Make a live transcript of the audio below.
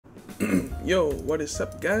Yo, what is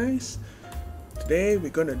up guys? Today we're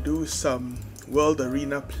gonna do some World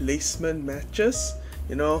Arena placement matches.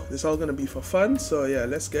 You know, it's all gonna be for fun, so yeah,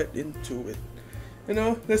 let's get into it. You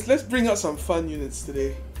know, let's bring out some fun units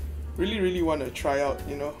today. Really want to try out,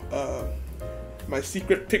 you know, my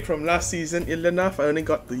secret pick from last season, Ilynav. I only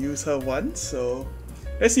got to use her once, so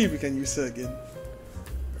let's see if we can use her again.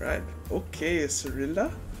 Right, okay,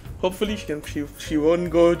 Cirilla. Hopefully she won't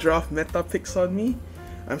go draft meta picks on me.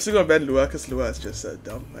 I'm still gonna ban Lua because Lua is just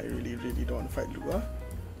dumb. I really don't want to fight Lua.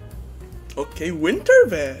 Okay, Winter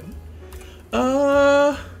Van.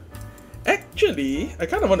 Actually, I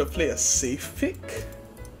kind of want to play a safe pick,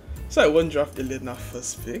 so I won't draft Ilynav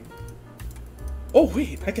first pick. Oh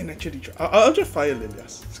wait, I can actually draft. I'll just Fire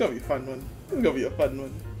Lilias. It's gonna be a fun one. It's gonna be a fun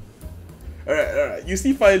one. Alright. You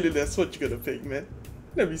see Fire Lilias, what you gonna pick, man?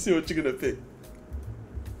 Let me see what you're gonna pick.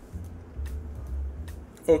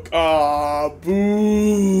 Okay,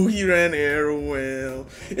 boo! He ran Arrowwell.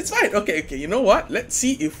 It's fine. Okay. You know what? Let's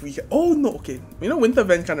see if we. Oh no. Okay. You know, Winter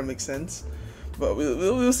Van kind of makes sense, but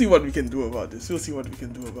we'll see what we can do about this.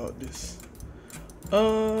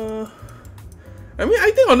 I mean,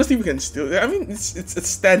 I think honestly we can still. I mean, it's a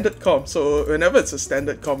standard comp, so whenever it's a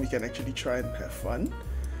standard comp, we can actually try and have fun.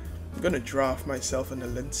 I'm gonna draft myself an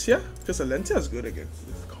Alencia because Alencia is good against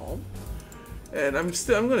this comp. And I'm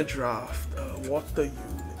gonna draft a water unit.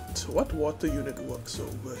 What water unit works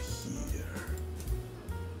over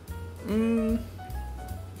here?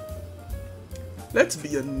 Let's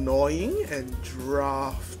be annoying and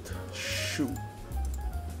draft Shoot.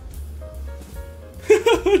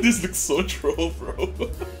 This looks so troll, bro.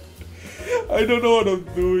 I don't know what I'm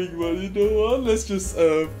doing, but you know what? Let's just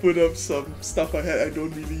put up some stuff I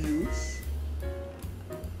don't really use.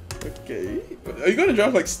 Okay. Are you gonna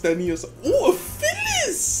draft like Stenny or something? Oh, a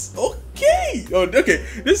Phyllis! Okay! Oh, okay.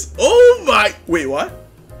 This. Oh my. Wait, what?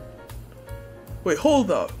 Wait,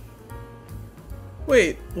 hold up.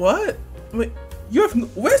 Wait, what? Wait, you have.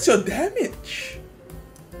 Where's your damage?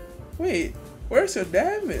 Wait, where's your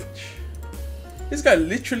damage? This guy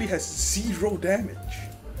literally has 0 damage.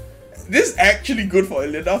 This is actually good for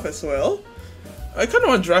Ilynav as well. I kind of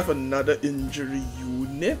want to draft another injury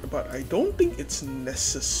unit, but I don't think it's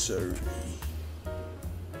necessary.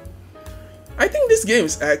 I think this game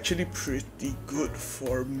is actually pretty good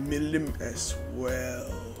for Milim as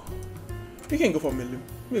well. We can go for Milim.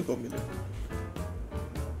 We'll go Milim.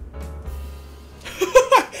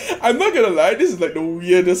 I'm not gonna lie, this is like the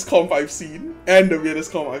weirdest comp I've seen and the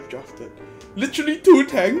weirdest comp I've drafted. Literally 2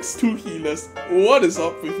 tanks, 2 healers. What is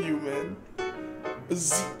up with you, man?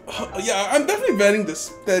 Yeah, I'm definitely banning the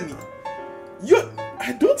Stenny.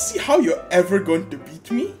 I don't see how you're ever going to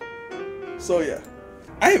beat me. So yeah,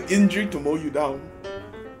 I have injury to mow you down.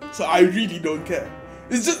 So I really don't care.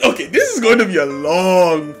 It's just, okay, this is going to be a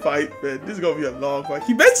long fight, man. This is going to be a long fight.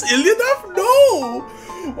 He bans Ilynav? No!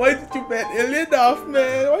 Why did you ban Ilynav,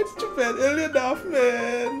 man? Why did you ban Ilynav,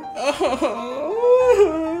 man? Oh.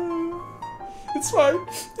 It's fine.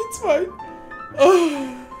 It's fine.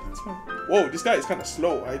 It's fine. Whoa, this guy is kind of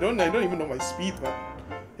slow. I don't even know my speed, but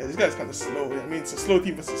yeah, this guy is kind of slow. I mean, it's a slow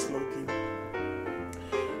team versus a slow team.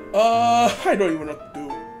 I don't even know what to do.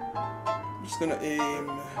 I'm just gonna aim.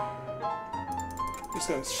 Just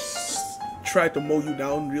gonna try to mow you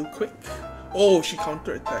down real quick. Oh, she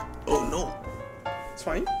counterattacked. Oh no. It's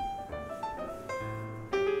fine.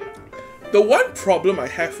 The one problem I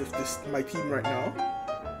have with my team right now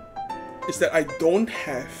is that I don't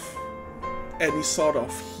have any sort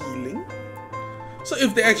of healing. So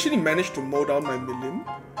if they actually manage to mow down my Milim,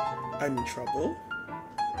 I'm in trouble.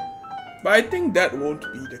 But I think that won't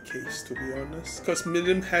be the case, to be honest, because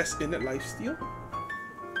Milim has innate lifesteal.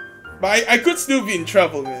 But I could still be in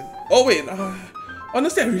trouble, man. Oh wait,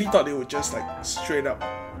 honestly I really thought they would just like straight up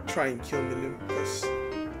try and kill Milim, because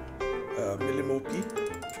Milim OP.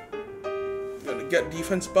 Gonna get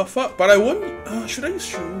defense buff up, but I won't. Should I use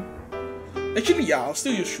Shoe? Actually, yeah, I'll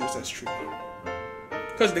still use Shoes as true.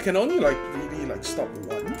 Because they can only like really like stop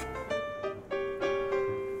one.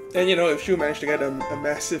 And you know, if Shoe managed to get a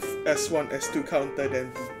massive S1, S2 counter,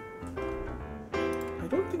 then I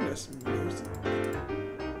don't think there's music.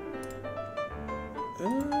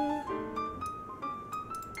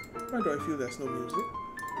 Why do I feel there's no music?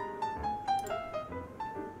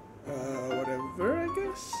 Whatever, I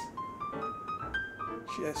guess.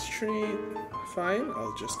 She has trade. Fine,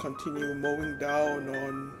 I'll just continue mowing down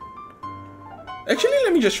on. Actually,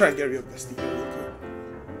 let me just try and get rid of this thing real quick.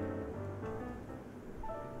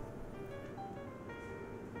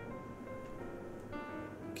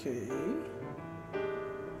 Okay.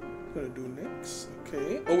 What gonna do next?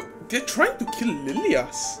 Okay. Oh, they're trying to kill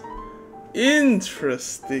Lilias.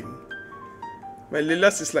 Interesting. My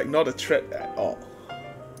Lilas is like not a threat at all.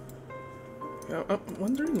 I'm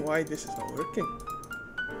wondering why this is not working.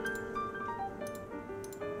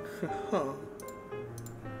 Huh.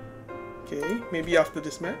 Okay, maybe after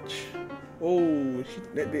this match. Oh,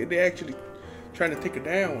 they're actually trying to take her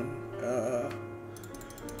down.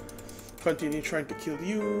 Continue trying to kill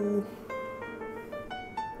you.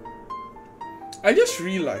 I just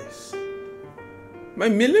realized my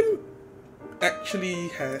Milim actually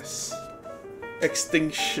has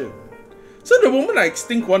extinction. So the moment I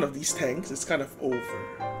extinct one of these tanks, it's kind of over.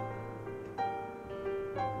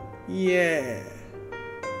 Yeah.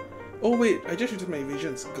 Oh wait, I just realized my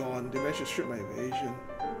evasion's gone. They managed to strip my evasion.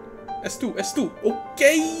 S2, S2.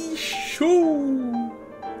 Okay, shoo.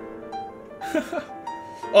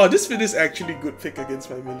 Oh, this fit is actually good pick against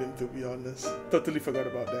my Milim, to be honest. Totally forgot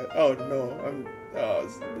about that. Oh no,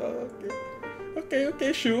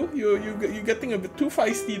 okay, Shu. You're getting a bit too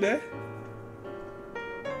feisty there.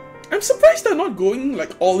 I'm surprised they're not going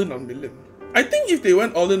like all in on Milim. I think if they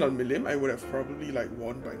went all in on Milim, I would have probably like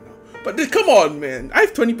won by now. But come on, man. I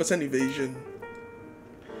have 20% evasion.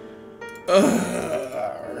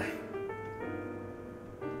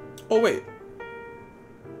 Oh wait.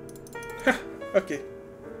 Okay.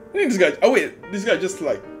 I think this guy. Oh wait, this guy just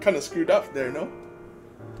like kind of screwed up there, no?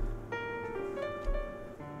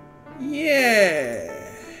 Yeah.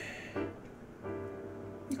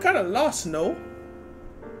 You kind of lost, no?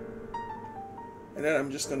 And then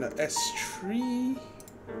I'm just gonna S3.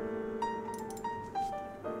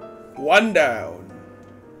 One down.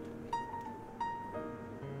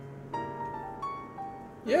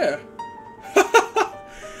 Yeah.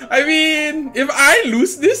 I mean, if I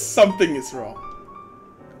lose this, something is wrong.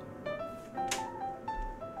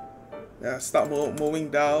 Yeah, start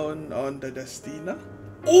mowing down on the Destina.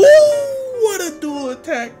 Oh, what a dual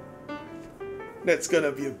attack! That's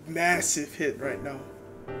gonna be a massive hit right now.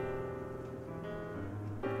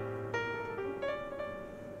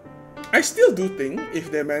 I still do think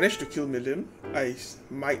if they manage to kill Milim, I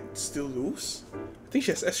might still lose. I think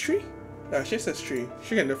she has S3? Yeah, she has S3.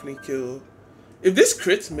 She can definitely kill. If this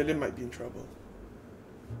crits, Milim might be in trouble.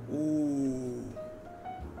 Ooh.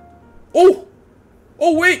 Oh!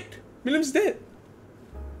 Oh wait! Milim's dead.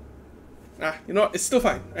 Ah, you know what? It's still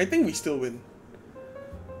fine. I think we still win.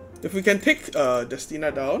 If we can take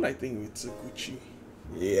Destina down, I think it's a Gucci.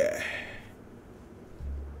 Yeah.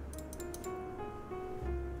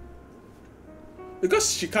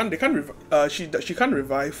 Because she can't revive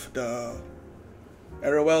the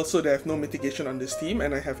Arrowell, so they have no mitigation on this team,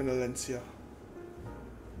 and I have an Alencia.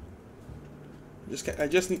 I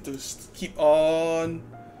just need to keep on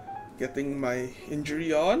getting my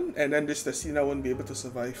injury on, and then this Destina won't be able to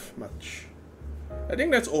survive much. I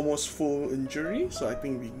think that's almost full injury, so I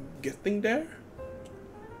think we're getting there.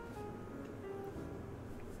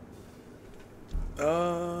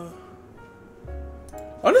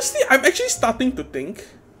 Honestly, I'm actually starting to think.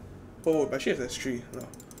 Oh, but she has S3. No.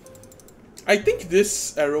 I think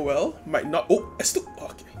this Arrowell might not. Oh, S2.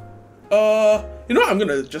 Okay. You know what? I'm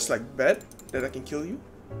gonna just like bet that I can kill you.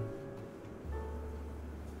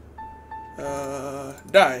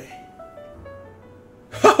 Die.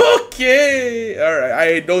 Okay. Alright.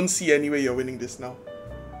 I don't see any way you're winning this now.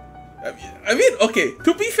 I mean, okay.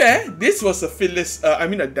 To be fair, this was a Phyllis. I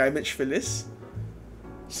mean, a damaged Phyllis.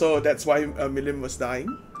 So that's why Milim was dying.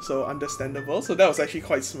 So understandable. So that was actually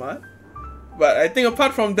quite smart. But I think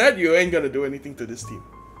apart from that, you ain't gonna do anything to this team.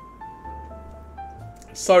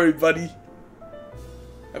 Sorry, buddy.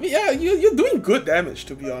 I mean, yeah, you're doing good damage,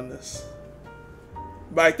 to be honest.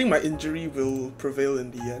 But I think my injury will prevail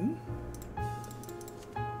in the end.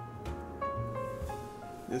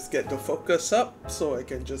 Just get the focus up so I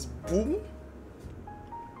can just boom.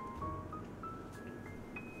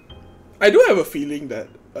 I do have a feeling that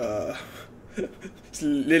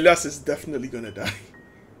Lilas is definitely gonna die.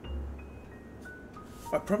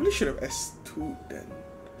 I probably should have S2 then.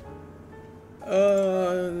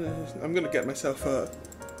 I'm gonna get myself a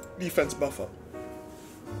defense buff up.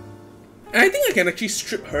 And I think I can actually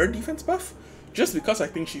strip her defense buff just because I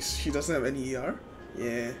think she doesn't have any ER.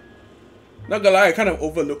 Yeah. Not gonna lie, I kind of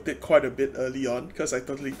overlooked it quite a bit early on because I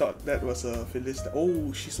totally thought that was a Phyllis.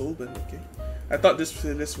 Oh, she's Olben, okay. I thought this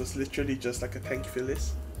Phyllis was literally just like a tank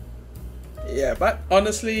Phyllis. Yeah, but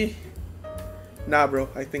honestly, nah, bro.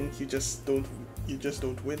 I think you just don't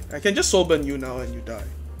win. I can just soul burn you now and you die.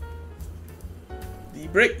 The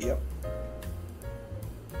break, yep.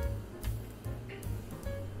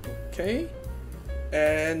 Okay,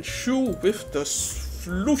 and Shu with the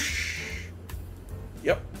swoosh.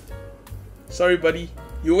 Yep. Sorry, buddy.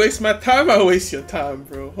 You waste my time, I waste your time,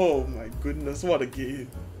 bro. Oh my goodness, what a game.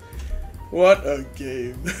 What a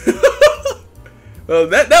game. Well,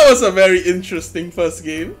 that was a very interesting first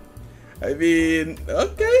game. I mean,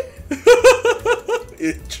 okay.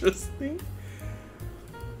 Interesting.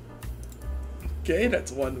 Okay,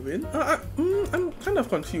 that's one win. I'm kind of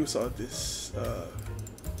confused on this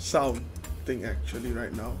sound thing actually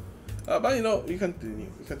right now. But you know, we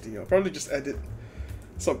continue. I'll probably just edit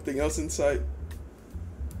something else inside.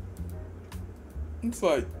 It's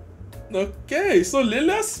like, okay, so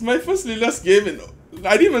Lilas, my first Lilas game, and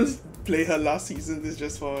I didn't even play her last season. This is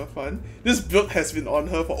just for fun. This build has been on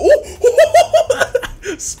her for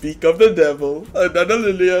speak of the devil, another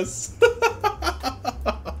Lilias.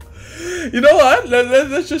 You know what?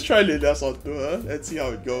 Let's just try Lilias onto her and see how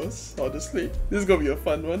it goes. Honestly, this is gonna be a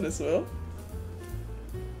fun one as well.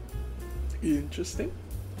 Interesting.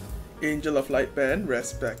 Angel of Light Band,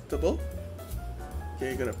 respectable.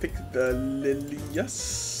 Okay, gonna pick the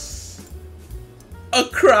Lilias. A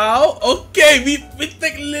crow. Okay, we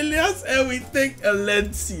take Lilias and we take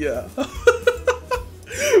Alencia.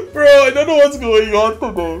 Bro, I don't know what's going on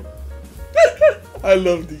today. I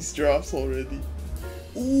love these drafts already.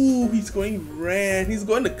 Ooh, he's going red. He's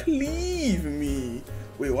going to cleave me.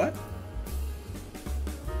 Wait, what?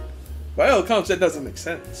 By all accounts, that doesn't make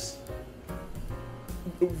sense.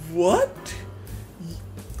 What?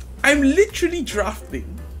 I'm literally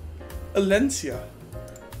drafting Alencia.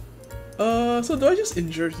 So do I just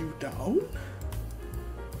injure you down?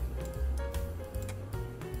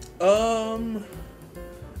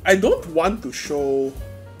 I don't want to show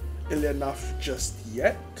Ilynav just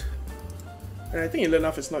yet. And I think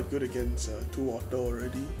Ilynav is not good against 2 water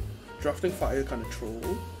already. Drafting fire kind of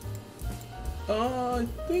troll. I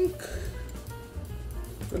think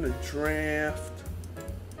I'm gonna draft.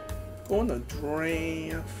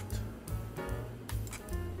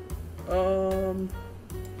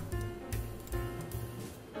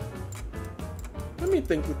 Let me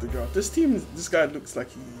think with the draft. This guy looks like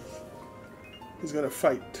he's gonna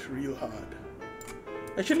fight real hard.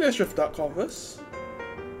 Actually, let's draft Dark Converse.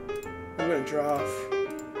 I'm gonna draft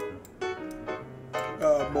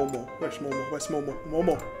Momo. Where's Momo? Where's Momo?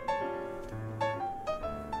 Momo.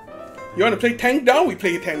 You wanna play tank down? We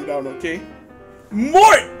play tank down, okay?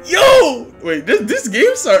 Mort! Yo! Wait, these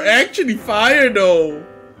games are actually fire though.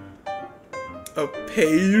 A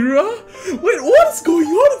Payra? Wait, what is going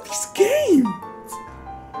on with these games?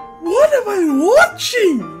 What am I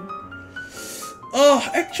watching?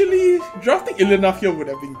 Actually, drafting Ilynav here would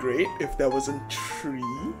have been great if there wasn't 3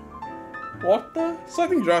 water. So I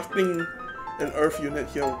think drafting an Earth unit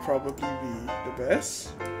here would probably be the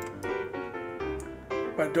best.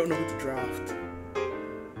 But I don't know who to draft.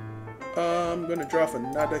 I'm gonna draft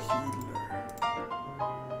another healer.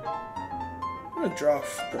 I'm gonna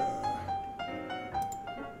draft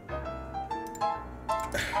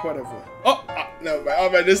whatever. No,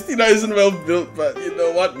 my Destina isn't well built, but you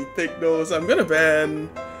know what? We take those. I'm gonna ban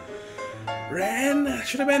Ren.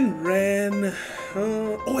 Should I ban Ren?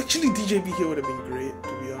 Actually, DJB here would have been great, to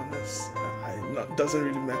be honest. Doesn't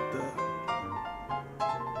really matter.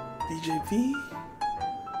 DJB?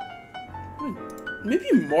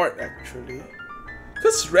 Maybe Mort actually.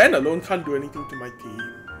 Because Ren alone can't do anything to my team.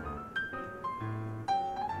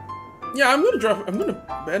 Yeah, I'm gonna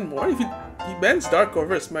ban Mort. If he bans Dark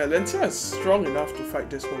Covers, my Alencia is strong enough to fight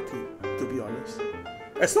this whole team, to be honest.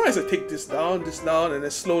 As long as I take this down, and I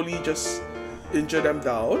slowly just injure them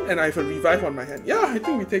down, and I have a revive on my hand. Yeah, I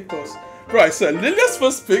think we take those. Bro, I said Lilia's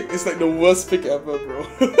first pick is like the worst pick ever, bro. I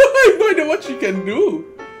have no idea what she can do.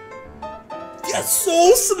 They're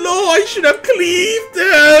so slow, I should have cleaved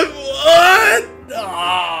them! What?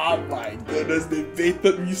 Ah, my goodness, they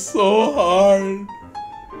baited me so hard.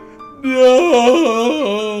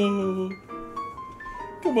 No!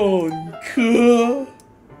 Come on, cool.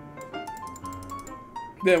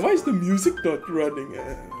 Damn, why is the music not running?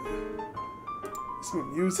 Is the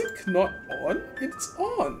music not on? It's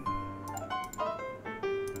on.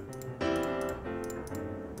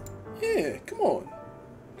 Yeah, come on.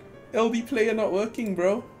 LD player not working,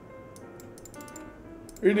 bro.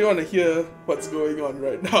 Really want to hear what's going on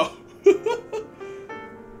right now.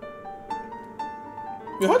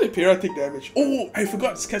 Wait, how did Payra take damage? Oh, I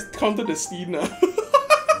forgot to counter the Destina.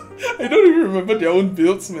 I don't even remember their own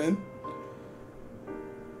builds, man.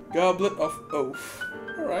 Goblet of Oath.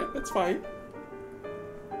 Alright, that's fine.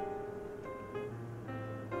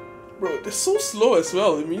 Bro, they're so slow as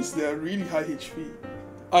well. It means they're really high HP.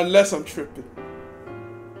 Unless I'm tripping.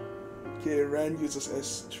 Okay, Ran uses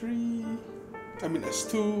S3. I mean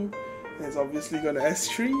S2. And it's obviously gonna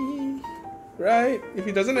S3. Right? If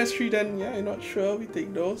he doesn't S3, then yeah, I'm not sure. We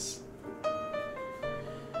take those.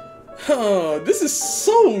 Huh, this is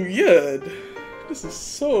so weird. This is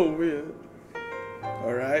so weird.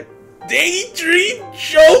 Alright. Daydream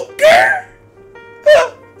Joker?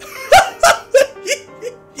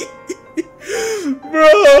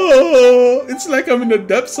 Bro, it's like I'm in the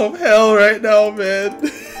depths of hell right now, man.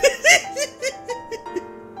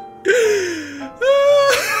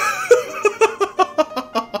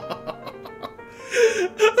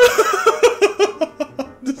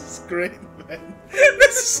 This is great, man.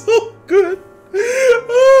 This is so good.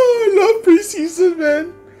 Oh, I love preseason,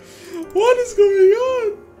 man. What is going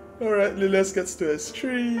on? Alright, Lilas gets to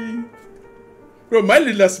S3. Bro, my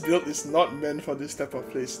Lilas build is not meant for this type of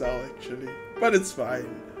playstyle, actually. But it's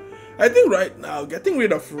fine. I think right now, getting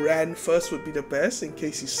rid of Ran first would be the best in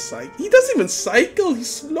case he's cycle. He doesn't even cycle, he's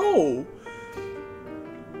slow.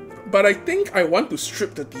 But I think I want to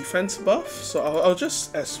strip the defense buff, so I'll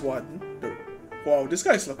just S1. Wow, this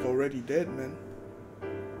guy's like already dead, man.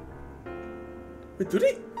 Wait, do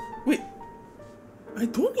they? Wait. I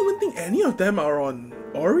don't even think any of them are on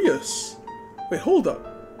Aureus. Wait, hold up.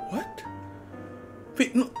 What?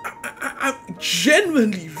 Wait, no, I'm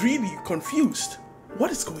genuinely really confused. What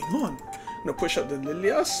is going on? I'm gonna push up the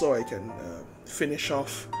Lilia so I can finish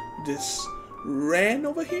off this Ran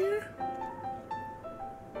over here.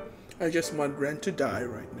 I just want Ran to die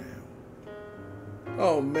right now.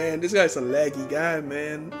 Oh man, this guy's a laggy guy,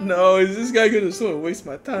 man. No, is this guy gonna sort of waste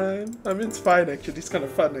my time? I mean, it's fine actually. It's kind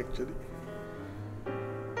of fun actually.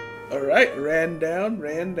 Alright, ran down.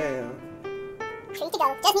 Free to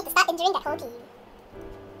go. Just need to start injuring that whole team.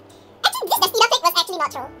 Actually, this Despina pick was actually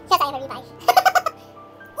not true. Here's I have a revive.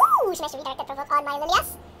 Ooh, smash redirected provoke on my Lilias.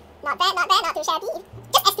 Not bad, not too shabby.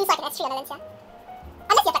 Just S2 so I can S3 on Valencia.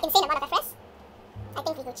 Unless you have like insane amount of FRS. I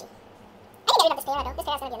think we Gucci. I need to get rid of this Pera though. This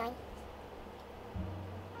Pera's gonna be annoying.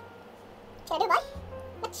 What should I do, boy?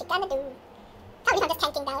 What you gonna do? Can't believe I'm just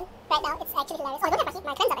tanking down right now. It's actually hilarious. Oh, I don't have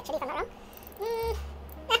my cleanse up actually, if I'm not wrong.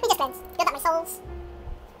 We just cleanse. Build up my souls.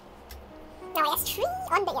 Now I S3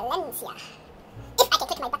 on the Valencia. If I can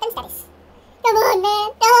click my buttons, that is. Come on, man.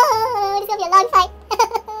 Oh, this is gonna be a long fight.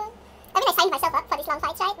 I mean, I signed myself up for these long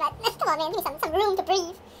fights, right? But come on, man. Give me some room to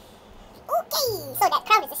breathe. Okay, so that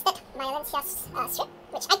crowd resisted my Valencia's strip,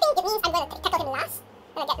 which I think it means I'm going to tackle him last.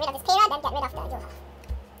 I'm going to get rid of his Pera, then get rid of the Yooo.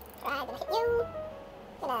 Right, I'm going to hit you.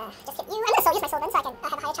 Gonna just hit you. I'm going to use my Solven so I can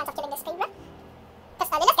have a higher chance of killing this Pera. Because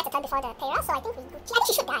Lilas gets a turn before the Pera, so I think we Gucci. I think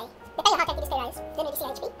she should die. Depending on how tanky this Pera is. Then maybe see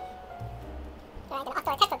HP. Right, gonna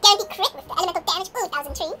auto attack for guaranteed crit with the elemental damage. Ooh,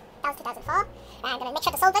 1003. That was 2004. Right, I'm gonna make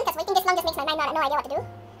sure the Solven, because waiting this long just makes my mind no idea what to do.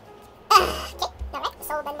 Okay, alright,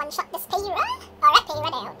 Solven one shot this Pera. Alright,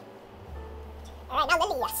 Pera down. Alright, now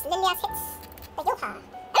Lilias. Lilias hits the Yoha.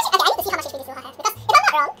 Okay, I need to see how much HP this Yoha has, because if I'm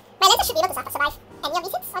not wrong, my Lancer should be able to survive any of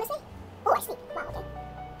these hits, honestly. Oh, I see. Wow, okay.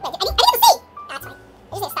 Wait, I need to see! That's fine.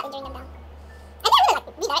 I just need to start injuring them down. I think I'm gonna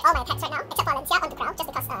like redirect all my attacks right now, except for Valencia onto crowd,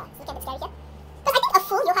 just because it's a bit scary here. Because I think a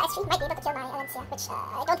full Yoha S3 might be able to kill my Valencia, which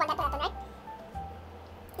I don't want that to happen, right?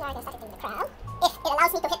 Now I can start hitting the crowd. If it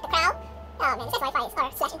allows me to hit the crowd. Oh man, this guy's Wi-Fi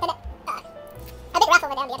or slash internet. A bit rough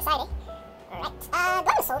over there on the other side, eh? Alright, do I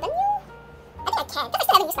want to Solven you? I think I can, because I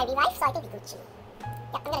still haven't used my revive, so I think we Gucci.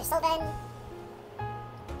 Yeah, I'm gonna Solven.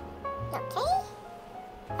 Okay.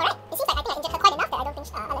 Alright, it seems like I think I injured her quite enough that I don't think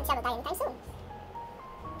Valencia will die anytime soon.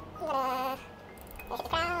 I'm gonna hit the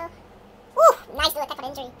crowd. Ooh, nice little attack for the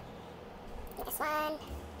injury. Get this one.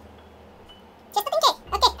 Just 13k.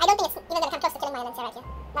 Okay, I don't think it's even gonna come close to killing my Valencia right here.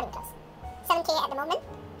 Not even close. 7k at the moment.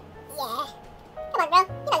 Yeah. Come on, bro.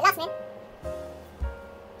 You know you lost, man.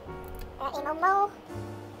 Alright, Momo.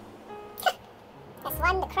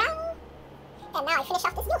 S1 the crown. And now I finish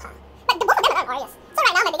off this Yoha. But both of them are on Aureus. So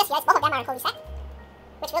right now my biggest fear is both of them are on Holy Sack.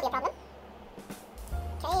 Which will be a problem.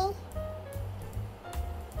 Okay.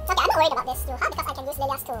 So okay, I'm not worried about this Yoha because I can use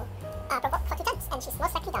Lilias to provoke for 2 turns. And she's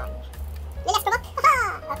most likely done. Lilias provoke.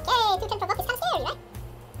 Haha! Okay, 2 turn provoke is kind of scary, right?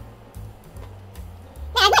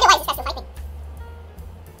 Man, I have no idea why this guy's still fighting.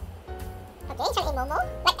 Okay, trying to aim Momo.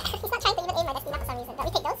 Like, he's not trying to even aim my Despina for some reason. But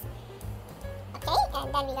we take those. Okay,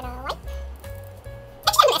 and then we're gonna wipe.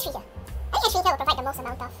 Actually, I'm gonna S3 here. I think S3 here will provide the most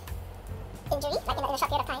amount of injury, like in a short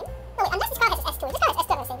period of time. No wait, unless this card has its S2. If this card has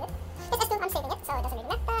S2, I'm gonna save it. This S2, I'm saving it, so it doesn't really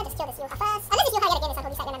matter. Just kill this Yoha first. Unless this Yoha yet again is on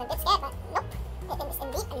Holy Sack, then I'm a bit scared, but nope. It is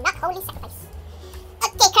indeed not Holy Sacrifice.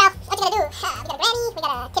 Okay, crowd, what you gonna do? We got a Granny, we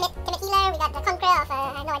got a timid healer, we got the Conqueror of,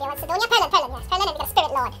 I have no idea what, Sidonia? Perlin, yes, Perlin, and we got a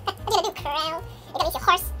Spirit Lord. What you gonna do, crowd? You're gonna use your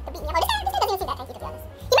horse to beat me up. Oh, this guy doesn't even seem that tanky, to be honest.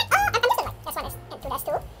 He might, I'm just like, S1 and 2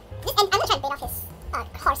 S2. And I'm gonna try and bait off his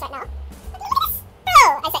horse right now. Bro,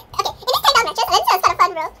 I said, okay, in these 10 down matches, Valencia was kind of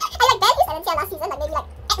fun, bro. I like barely used Valencia last season, like maybe like,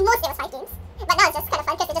 at most it was 5 games. But now it's just kind of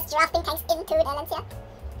fun because they're just drafting tanks into the Valencia.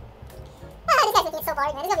 This guy's making it's so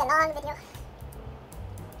boring, man. This is gonna be a long video.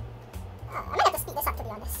 I might have to speed this up, to be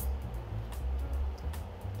honest.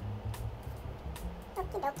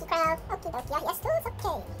 Okie dokie, crowd. Okie dokie. Yes, tools.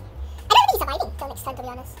 Okay. I don't think he's surviving till next turn, to be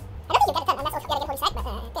honest. I don't think he'll get a turn unless I get a Holy Strike, but I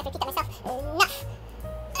think I've repeated myself enough.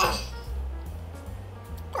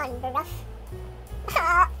 Come on, bruv.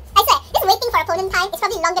 I swear, this waiting for opponent time is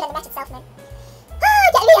probably longer than the match itself, man.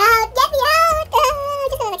 Get me out! Get me out!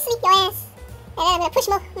 Just gonna like sleep your ass. And then I'm gonna push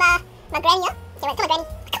my granny up. Okay, right, come on, granny.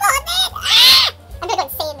 Come on, man! I'm gonna go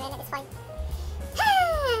insane, man, at this point.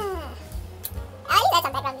 I need to add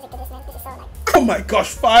some background music to this, man. This is so like... Oh my gosh,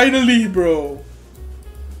 finally, bro!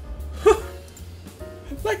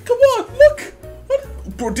 Like, come on, look!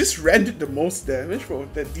 Bro, this ran did the most damage, bro.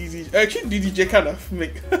 That DDJ... Actually, DDJ kind of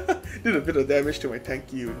did a bit of damage to my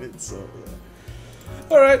tanky unit, so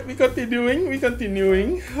yeah. Alright, we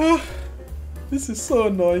continuing. This is so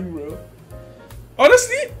annoying, bro.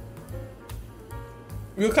 Honestly,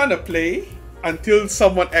 we'll kind of play until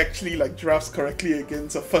someone actually like drafts correctly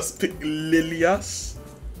against a first pick Lilias.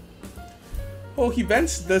 Oh, he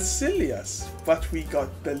bans the Cilias, but we got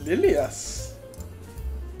the Lilias.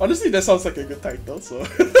 Honestly, that sounds like a good title, so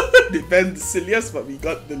they banned the Cilias, but we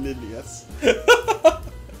got the Lilias.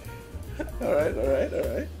 Alright.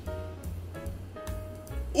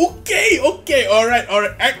 Okay, alright.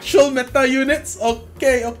 Actual meta units,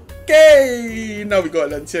 okay. Now we got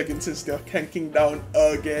Lancia again since they're tanking down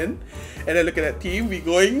again. And then look at that team, we're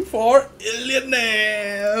going for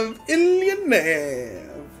Ilynav.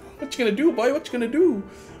 What you gonna do, boy? What you gonna do?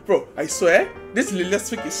 Bro, I swear, this Lilias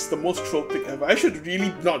pick is the most troll pick ever. I should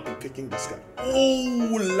really not be picking this guy.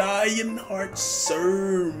 Oh, Lionheart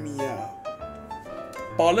Sermia.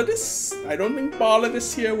 Paladis? I don't think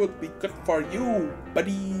Paladis here would be good for you,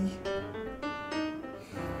 buddy.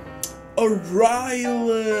 A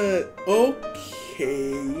Rylet.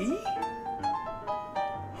 Okay.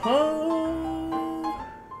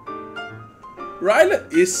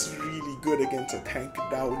 Rylet is really good against a tank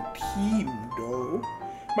down team though.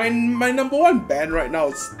 My number one ban right now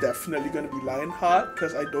is definitely gonna be Lionheart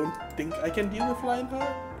because I don't think I can deal with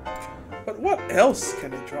Lionheart. But what else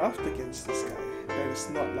can I draft against this guy that is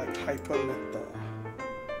not like hyper meta?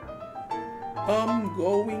 I'm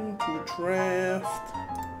going to draft.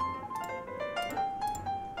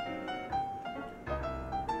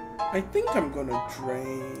 I think I'm gonna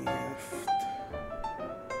draft.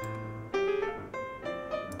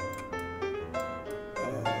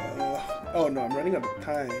 Oh no, I'm running out of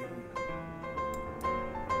time.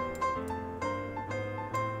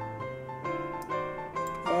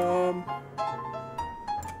 I'm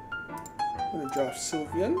gonna draft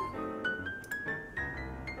Sylvian.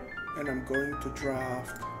 And I'm going to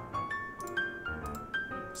draft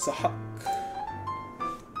Sahak.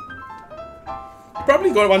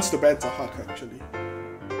 Probably wants to ban Sahak actually.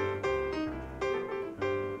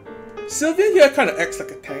 Sylvian here kind of acts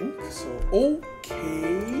like a tank, so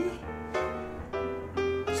okay.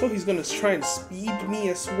 So he's gonna try and speed me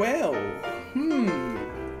as well.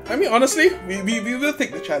 I mean, honestly, we will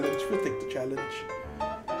take the challenge. We'll take the challenge.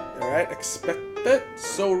 Alright, expected.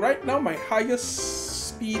 So right now my highest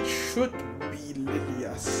speed should be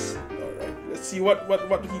Lilias. Alright, let's see what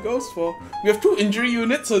he goes for. We have 2 injury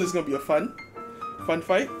units, so this is gonna be a fun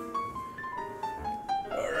fight.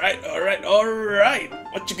 Alright.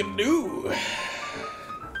 What you gonna do?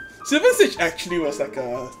 Sylvan Sage actually was like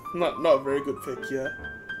a not a very good pick here.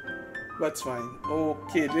 But it's fine.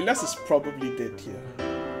 Okay, Lilias is probably dead here.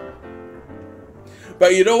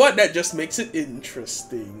 But you know what? That just makes it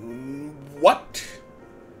interesting. What?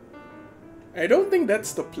 I don't think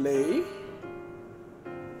that's the play.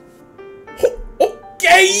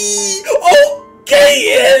 Okay,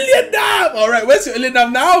 Ilynav! Alright, where's your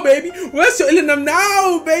Ilynav now, baby?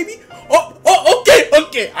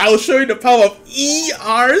 Okay. I'll show you the power of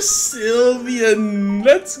ER Sylvian.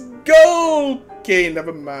 Let's go! Okay,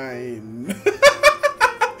 never mind.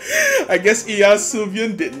 I guess ER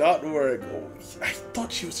Sylvian did not work. Oh, I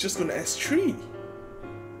thought she was just gonna S3.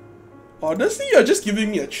 Honestly, you're just giving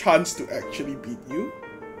me a chance to actually beat you.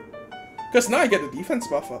 Because now I get the defense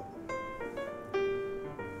buff up.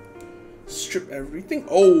 Strip everything.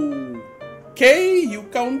 Oh, okay, you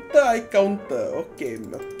counter, I counter. Okay,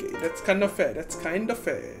 that's kind of fair.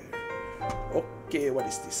 Okay, what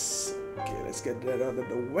is this? Okay, let's get that out of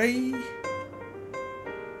the way.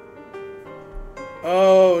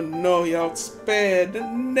 Oh no, he outspared.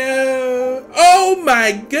 No. Oh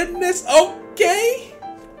my goodness. Okay,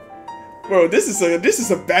 bro, this is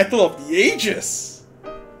a battle of the ages.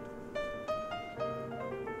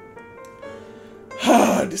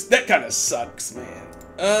 That kind of sucks, man.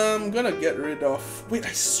 I'm gonna get rid of... Wait,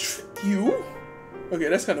 I stripped you? Okay,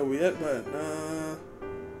 that's kind of weird, but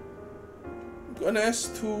I'm gonna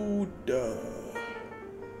S2 the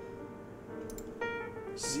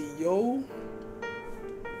Zio.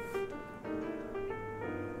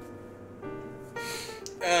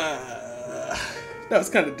 That was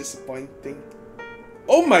kind of disappointing.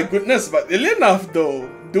 Oh my goodness, but Ilynav though,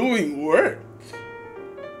 doing work.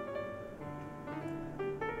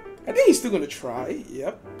 I think he's still gonna try,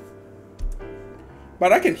 yep.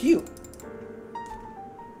 But I can heal.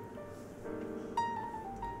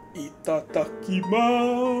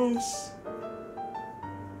 Itadakimasu.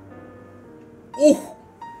 Oh!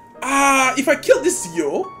 If I kill this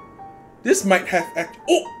Yooo, this might have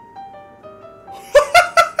oh!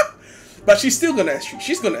 But she's still gonna S3.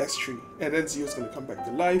 She's gonna S3. And then Zio's gonna come back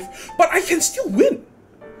to life. But I can still win!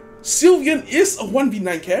 Sylvian is a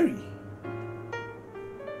 1v9 carry.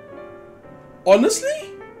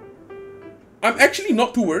 Honestly, I'm actually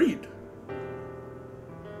not too worried.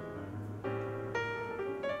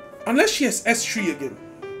 Unless she has S3 again.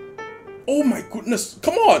 Oh my goodness,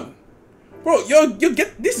 come on! Bro,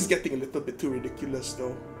 this is getting a little bit too ridiculous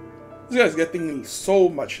though. This guy's getting so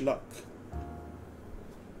much luck.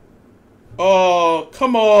 Oh,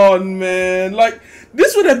 come on, man. Like,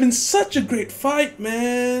 this would have been such a great fight,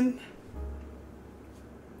 man.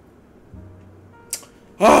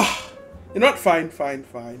 You know what? Fine.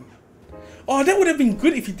 Oh, that would have been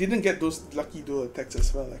good if he didn't get those lucky dual attacks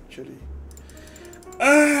as well, actually.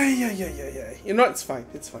 Yeah. You know what? It's fine.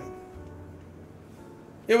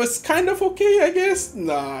 It was kind of okay, I guess.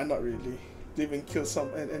 Nah, not really. Didn't even kill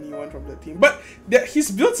anyone from the team. But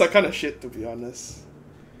his builds are kind of shit, to be honest.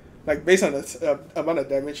 Like, based on the amount of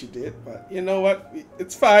damage he did. But you know what?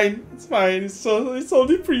 It's fine. It's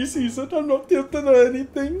only preseason. I'm not tilted or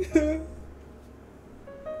anything.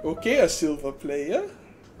 Okay, a silver player.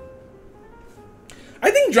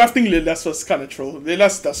 I think drafting Lilas was kind of troll.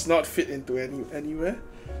 Lilas does not fit into anywhere.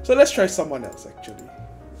 So let's try someone else, actually.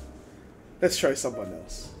 Let's try someone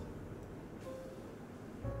else.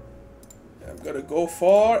 I'm gonna go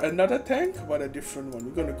for another tank, but a different one.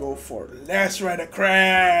 We're gonna go for Let's Ride a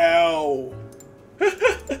Crow.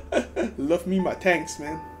 Love me my tanks,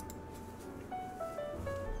 man.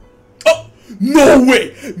 Oh! No way!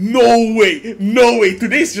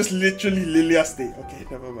 Today's just literally Lilia's day. Okay,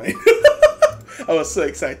 never mind. I was so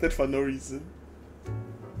excited for no reason.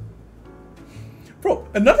 Bro,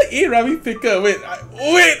 another A Rami picker. Wait,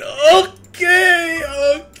 okay.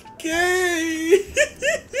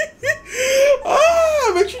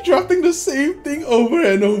 I'm actually drafting the same thing over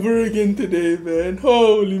and over again today, man.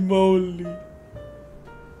 Holy moly.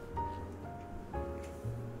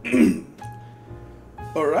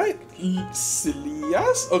 Alright,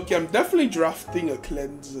 Cilias. Okay, I'm definitely drafting a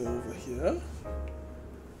cleanser over here.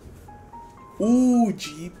 Ooh,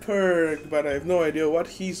 G-Perk, but I have no idea what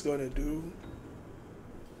he's gonna do.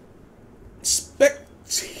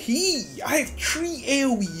 Spec-T! I have 3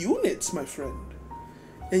 AoE units, my friend.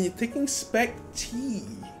 And you're taking Spec-T.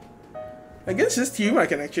 Against this team, I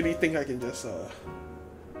can actually think I can just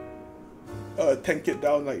tank it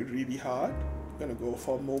down like really hard. I'm gonna go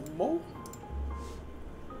for Momo.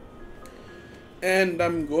 And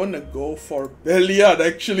I'm gonna go for Beliard,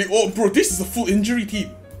 actually. Oh, bro, this is a full injury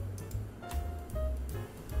team.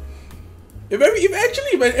 If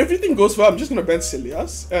when everything goes well, I'm just gonna ban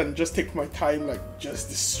Cilias and just take my time, like, just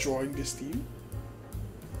destroying this team.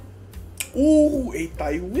 Ooh, a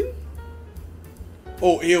Tywin?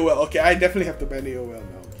 Oh, AOL. Okay, I definitely have to ban AOL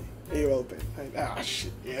now. Okay, AOL ban.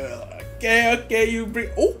 Shit, AOL. Okay, you bring...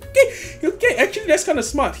 Okay, actually, that's kind of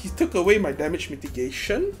smart. He took away my damage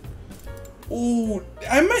mitigation. Ooh,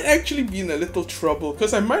 I might actually be in a little trouble,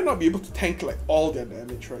 because I might not be able to tank, like, all their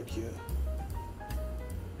damage right here.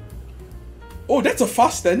 Oh, that's a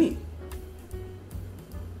fast Danny.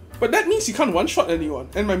 But that means he can't one-shot anyone.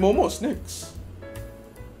 And my Momo's next.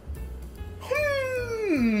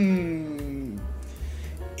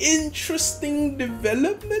 Interesting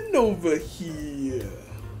development over here.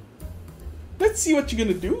 Let's see what you're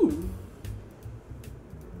gonna do.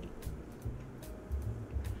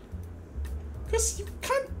 Because you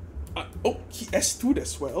can't... oh, he S2'd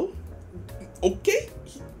as well. Okay.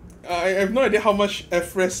 I have no idea how much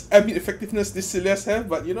effectiveness this Cilias have,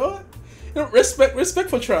 but you know what? Respect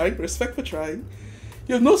for trying.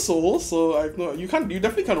 You have no soul, so you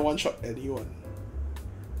definitely can't one-shot anyone.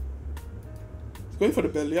 Going for the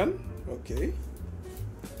Belian. Okay.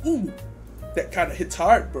 Ooh, that kind of hits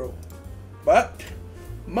hard, bro. But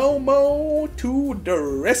Momo to the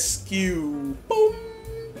rescue. Boom,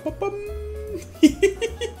 boom, boom.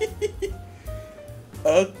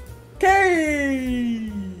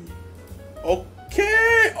 Okay.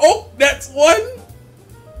 Oh, that's one.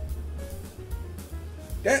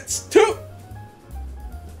 That's 2.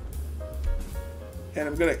 And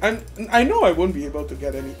I'm gonna, I know I won't be able to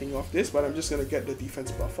get anything off this, but I'm just gonna get the defense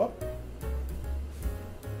buff up.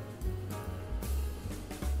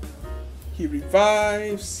 He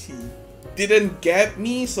revives, he didn't get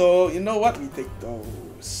me, so you know what, we take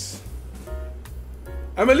those.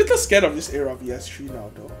 I'm a little scared of this era VS3 now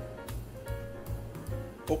though.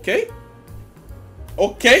 Okay.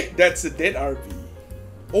 Okay, that's a dead RV.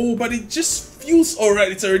 Oh, but it just feels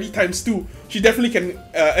alright, it's already ×2. She definitely can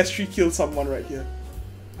S3 kill someone right here.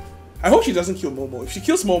 I hope she doesn't kill Momo. If she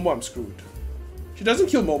kills Momo, I'm screwed. She doesn't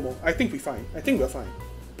kill Momo. I think we're fine. I think we're fine.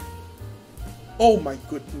 Oh my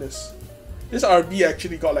goodness. This RB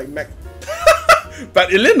actually got like mech. But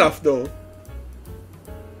Ilynav though.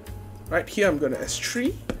 Right here I'm gonna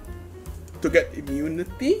S3 to get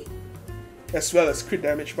immunity. As well as crit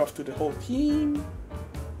damage buff to the whole team.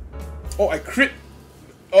 Oh, I crit.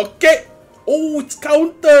 Okay. Oh, it's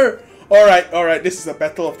counter. Alright. This is a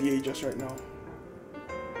battle of the ages right now.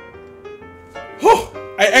 Oh,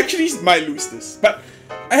 I actually might lose this, but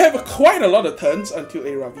I have quite a lot of turns until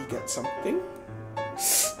Ravi gets something.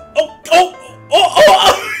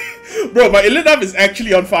 Oh! Bro, my Ilynav is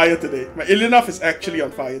actually on fire today.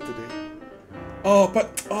 Oh,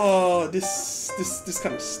 but this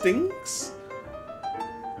kind of stinks.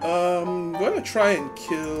 I'm gonna try and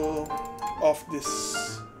kill off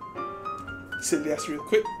this Cilias real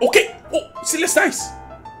quick. Okay! Oh, Cilias dies!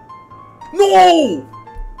 No!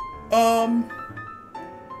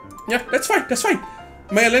 Yeah, that's fine.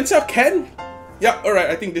 My Ilynav can. Yeah, alright,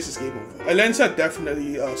 I think this is game over. Ilynav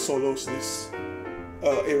definitely solos this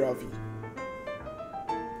ARV.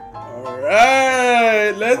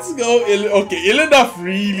 Alright, let's go. Okay, Ilynav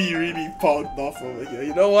really punked off over here.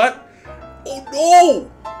 You know what? Oh no!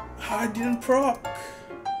 I didn't proc.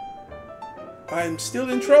 I'm still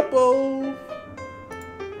in trouble.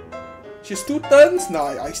 She's 2 turns?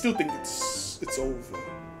 Nah, I still think it's over.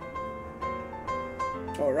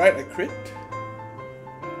 Alright, I crit.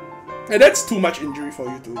 And that's too much injury for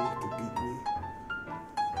you to beat me.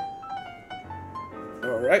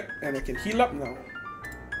 Alright, and I can heal up now.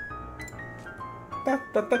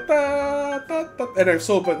 And I'm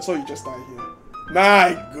so burnt, so you just die here.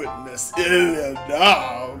 My goodness,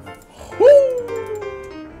 Ilynav.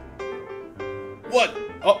 What?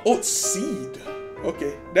 Oh, it's seed.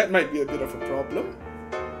 Okay, that might be a bit of a problem.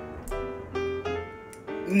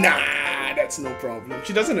 Nah, that's no problem.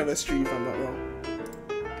 She doesn't have S3 if I'm not wrong.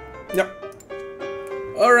 Yep.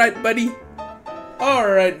 Alright, buddy.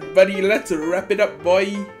 Let's wrap it up,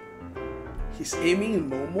 boy. He's aiming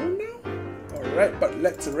Momo now? Alright, but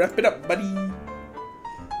let's wrap it up, buddy.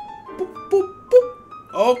 Boop, boop, boop.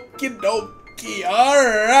 Okie dokie.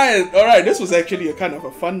 Alright. This was actually a kind of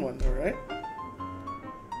a fun one, alright?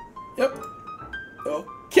 Yep.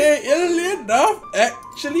 Okay, Ilynav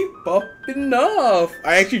actually popping off.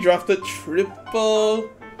 I actually drafted triple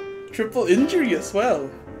injury as well.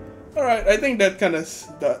 Alright, I think that kind of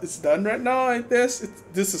is done right now, I guess.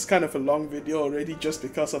 This is kind of a long video already just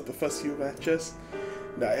because of the first few matches.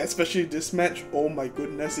 Especially this match, oh my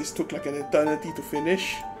goodness, this took like an eternity to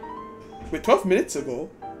finish. Wait, 12 minutes ago?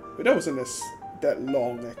 Wait, that wasn't that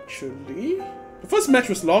long actually. The first match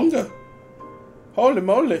was longer. Holy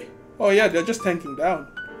moly. Oh yeah, they're just tanking down.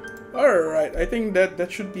 Alright, I think that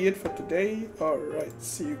should be it for today. Alright,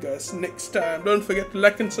 see you guys next time. Don't forget to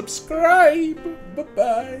like and subscribe.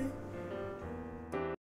 Bye-bye.